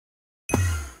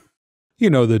You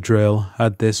know the drill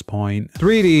at this point.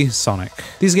 3D Sonic.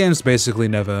 These games basically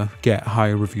never get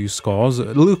high review scores,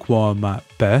 lukewarm at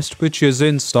best, which is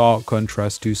in stark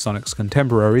contrast to Sonic's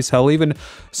contemporaries, hell even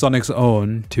Sonic's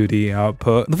own 2D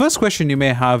output. The first question you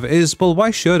may have is, well,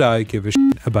 why should I give a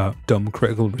shit about dumb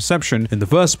critical reception in the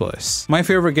first place? My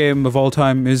favorite game of all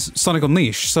time is Sonic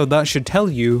Unleashed, so that should tell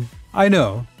you, I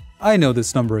know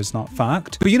this number is not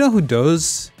fact, but you know who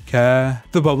does care?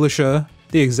 The publisher,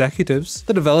 the executives,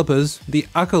 the developers, the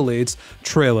accolades,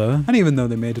 trailer, and even though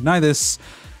they may deny this,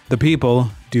 the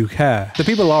people do care. The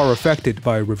people are affected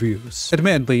by reviews.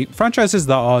 Admittedly, franchises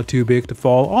that are too big to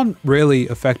fall aren't really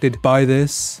affected by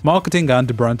this. Marketing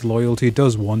and brand loyalty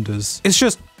does wonders. It's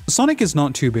just, Sonic is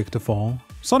not too big to fall.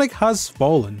 Sonic has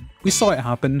fallen. We saw it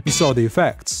happen, we saw the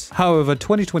effects. However,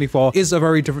 2024 is a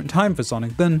very different time for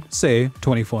Sonic than, say,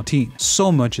 2014.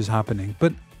 So much is happening,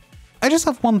 but I just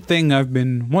have one thing I've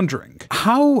been wondering.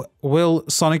 How will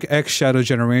Sonic X Shadow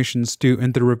Generations do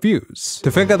in the reviews?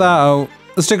 To figure that out,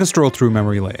 let's take a stroll through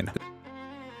memory lane.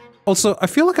 Also, I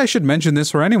feel like I should mention this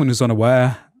for anyone who's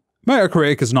unaware.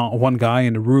 Metacritic is not one guy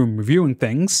in a room reviewing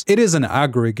things, it is an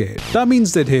aggregate. That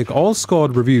means they take all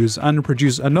scored reviews and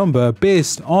produce a number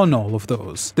based on all of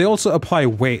those. They also apply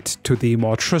weight to the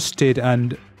more trusted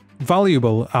and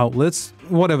valuable outlets,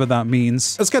 whatever that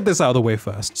means. Let's get this out of the way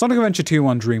first. Sonic Adventure 2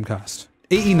 on Dreamcast.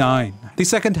 89. The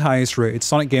second highest rated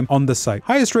Sonic game on the site.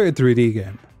 Highest rated 3D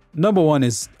game. Number 1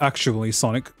 is actually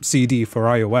Sonic CD for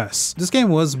iOS. This game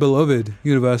was beloved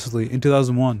universally in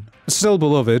 2001. Still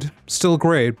beloved, still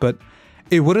great, but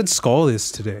it wouldn't score this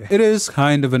today. It is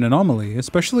kind of an anomaly,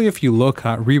 especially if you look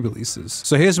at re-releases.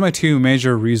 So here's my two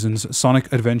major reasons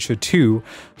Sonic Adventure 2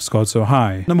 scored so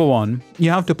high. Number 1, you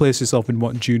have to place yourself in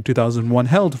what June 2001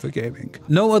 held for gaming.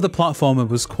 No other platformer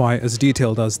was quite as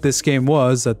detailed as this game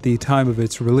was at the time of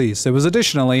its release. It was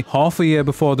additionally half a year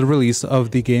before the release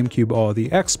of the GameCube or the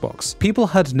Xbox. People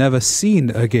had never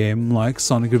seen a game like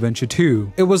Sonic Adventure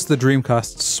 2. It was the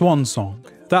Dreamcast's swan song.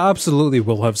 That absolutely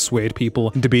will have swayed people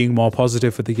into being more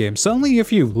positive for the game. Certainly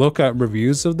if you look at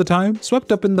reviews of the time, swept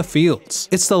up in the fields.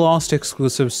 It's the last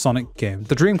exclusive Sonic game.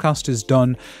 The Dreamcast is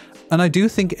done, and I do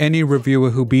think any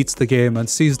reviewer who beats the game and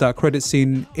sees that credit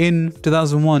scene in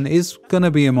 2001 is gonna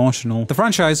be emotional. The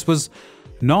franchise was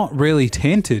not really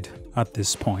tainted at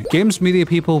this point. Games media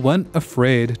people weren't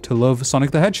afraid to love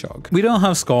Sonic the Hedgehog. We don't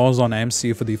have scores on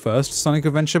MC for the first Sonic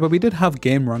Adventure, but we did have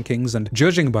game rankings, and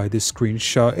judging by this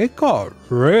screenshot, it got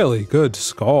really good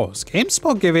scores.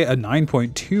 GameSpot gave it a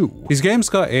 9.2. These games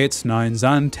got 8s, 9s,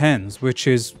 and 10s, which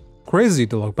is crazy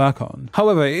to look back on.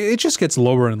 However, it just gets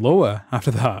lower and lower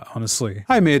after that, honestly.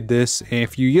 I made this a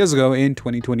few years ago in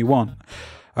 2021.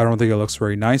 I don't think it looks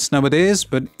very nice nowadays,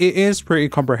 but it is pretty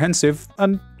comprehensive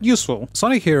and useful.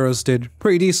 Sonic Heroes did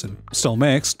pretty decent. Still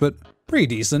mixed, but pretty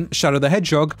decent. Shadow the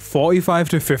Hedgehog, 45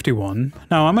 to 51.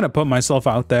 Now, I'm gonna put myself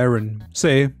out there and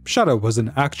say Shadow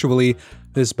wasn't actually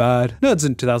this bad. Nerds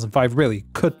in 2005 really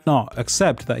could not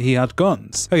accept that he had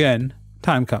guns. Again,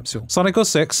 time capsule. Sonic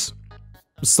 06.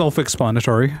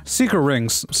 Self-explanatory. Secret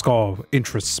Rings score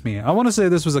interests me. I want to say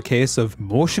this was a case of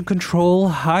motion control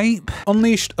hype.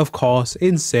 Unleashed, of course,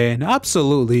 insane,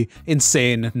 absolutely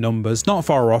insane numbers, not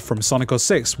far off from Sonic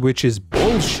 06, which is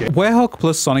bullshit. Werehog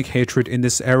plus Sonic hatred in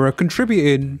this era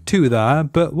contributed to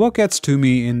that, but what gets to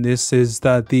me in this is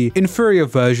that the inferior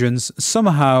versions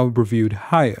somehow reviewed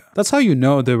higher. That's how you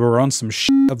know they were on some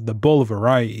shit of the bull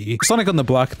variety. Sonic on the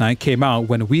Black Knight came out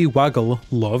when Wee Waggle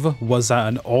love was at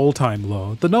an all-time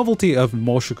low. The novelty of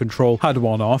motion control had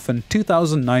worn off, and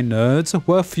 2009 nerds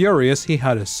were furious he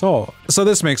had a sword. So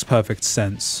this makes perfect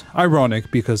sense.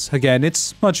 Ironic because, again,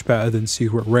 it's much better than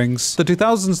Secret Rings. The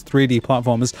 2000s 3D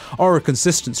platformers are a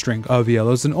consistent string of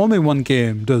yellows, and only one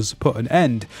game does put an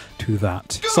end to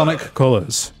that. Sonic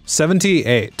Colors,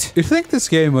 78. You'd think this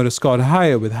game would have scored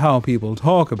higher with how people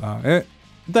talk about it.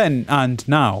 Then and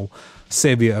now.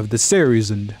 Savior of the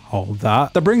series and all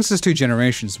that. That brings us to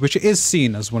Generations, which is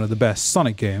seen as one of the best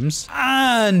Sonic games,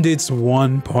 and it's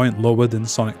 1 point lower than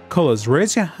Sonic Colors.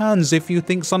 Raise your hands if you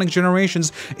think Sonic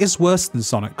Generations is worse than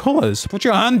Sonic Colors. Put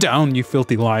your hand down, you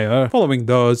filthy liar. Following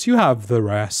those, you have the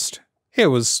rest. It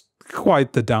was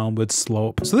quite the downward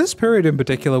slope. So this period in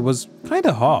particular was kind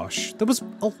of harsh. There was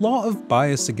a lot of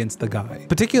bias against the guy,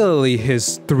 particularly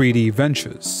his 3D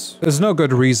ventures. There's no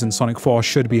good reason Sonic 4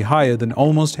 should be higher than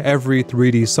almost every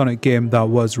 3D Sonic game that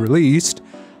was released,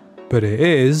 but it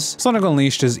is. Sonic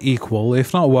Unleashed is equal,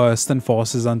 if not worse, than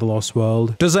Forces and The Lost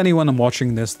World. Does anyone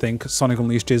watching this think Sonic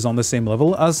Unleashed is on the same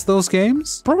level as those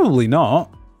games? Probably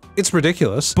not. It's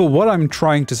ridiculous. But what I'm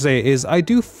trying to say is I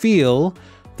do feel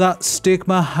that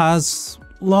stigma has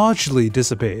largely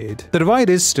dissipated. The divide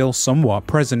is still somewhat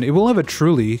present. It will never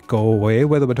truly go away,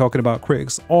 whether we're talking about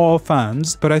critics or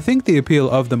fans, but I think the appeal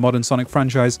of the modern Sonic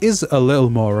franchise is a little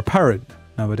more apparent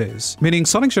nowadays. Meaning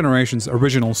Sonic Generations'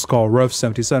 original score of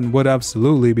 77 would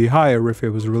absolutely be higher if it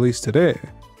was released today.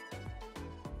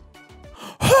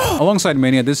 Alongside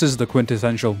Mania, this is the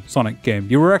quintessential Sonic game.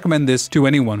 You would recommend this to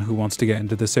anyone who wants to get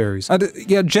into the series. And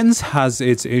yeah, Gens has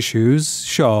its issues,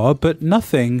 sure, but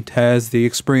nothing tears the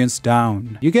experience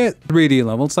down. You get 3D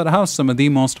levels that have some of the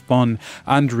most fun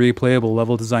and replayable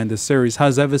level design this series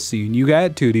has ever seen. You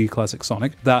get 2D classic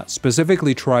Sonic that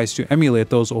specifically tries to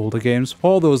emulate those older games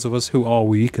for those of us who are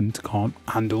weak and can't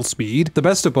handle speed. The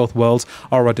best of both worlds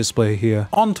are on display here.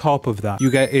 On top of that, you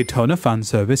get a ton of fan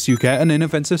service, you get an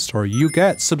inoffensive story, you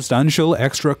get substantial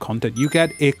extra content, you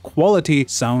get a quality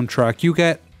soundtrack, you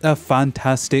get a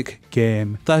fantastic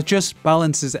game that just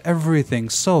balances everything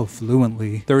so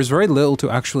fluently. There is very little to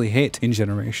actually hate in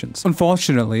Generations.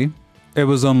 Unfortunately, it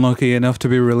was unlucky enough to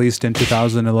be released in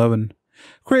 2011.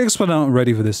 Critics were not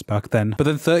ready for this back then, but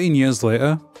then 13 years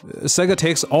later, Sega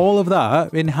takes all of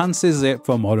that, enhances it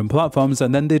for modern platforms,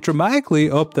 and then they dramatically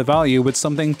up the value with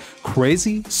something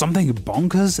crazy, something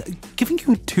bonkers, giving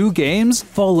you 2 games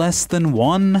for less than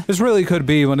 1. This really could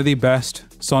be one of the best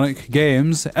Sonic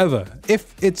games ever,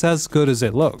 if it's as good as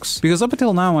it looks. Because up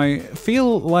until now, I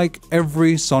feel like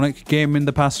every Sonic game in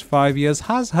the past 5 years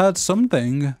has had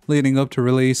something leading up to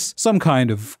release, some kind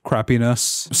of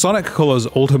crappiness. Sonic Colors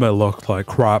Ultimate looked like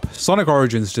crap. Sonic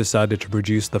Origins decided to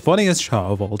produce the funniest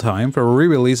chart of all time for a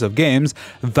re-release of games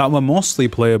that were mostly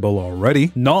playable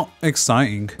already. Not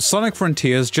exciting. Sonic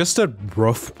Frontiers, just a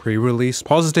rough pre-release.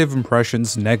 Positive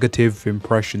impressions, negative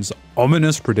impressions,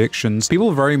 ominous predictions.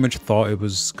 People very much thought it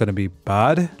was gonna be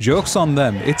bad. Joke's on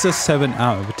them, it's a 7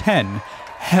 out of 10.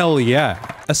 Hell yeah.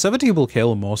 A 70 will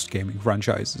kill most gaming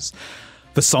franchises.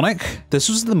 For Sonic, this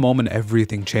was the moment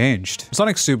everything changed.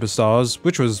 Sonic Superstars,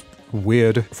 which was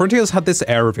weird. Frontiers had this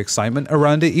air of excitement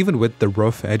around it, even with the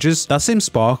rough edges. That same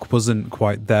spark wasn't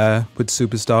quite there with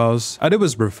Superstars, and it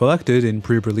was reflected in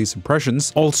pre-release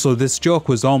impressions. Also, this joke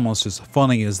was almost as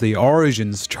funny as the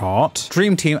Origins chart.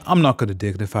 Dream Team, I'm not going to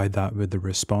dignify that with the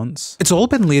response. It's all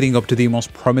been leading up to the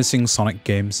most promising Sonic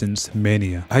game since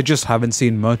Mania. I just haven't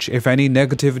seen much, if any,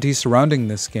 negativity surrounding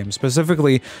this game,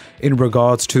 specifically in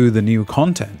regards to the new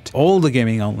content. All the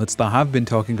gaming outlets that have been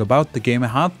talking about the game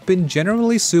have been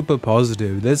generally super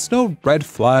positive. There's no red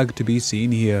flag to be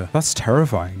seen here. That's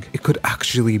terrifying. It could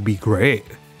actually be great.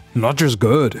 Not just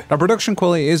good. Now, production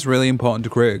quality is really important to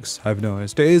critics, I've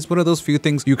noticed. It is one of those few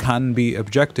things you can be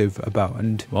objective about,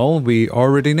 and well, we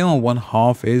already know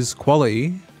 1/2 is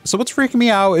quality. So what's freaking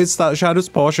me out is that Shadow's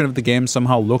portion of the game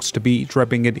somehow looks to be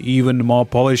tripping it even more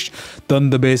polished than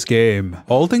the base game.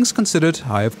 All things considered,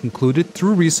 I have concluded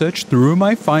through research, through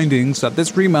my findings, that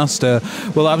this remaster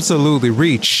will absolutely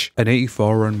reach an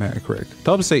 84 on Metacritic.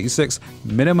 Tops 86,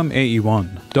 minimum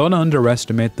 81. Don't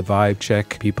underestimate the vibe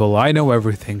check, people. I know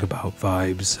everything about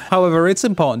vibes. However, it's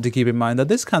important to keep in mind that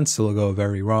this can still go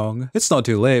very wrong. It's not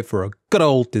too late for a good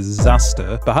old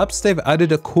disaster. Perhaps they've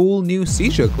added a cool new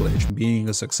seizure glitch being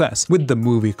a success, with the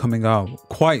movie coming out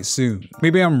quite soon.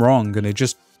 Maybe I'm wrong and it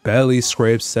just barely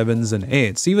scrapes 7s and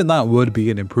 8s. Even that would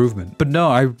be an improvement. But no,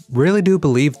 I really do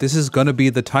believe this is gonna be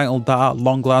the title that at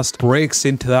long last breaks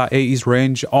into that 80s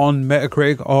range on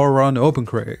Metacritic or on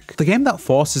OpenCritic. The game that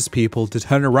forces people to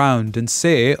turn around and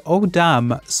say, oh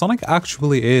damn, Sonic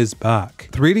actually is back.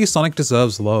 3D Sonic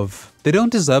deserves love. They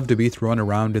don't deserve to be thrown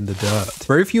around in the dirt.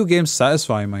 Very few games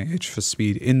satisfy my itch for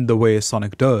speed in the way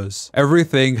Sonic does.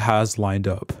 Everything has lined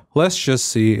up. Let's just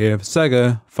see if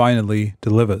Sega finally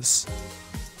delivers.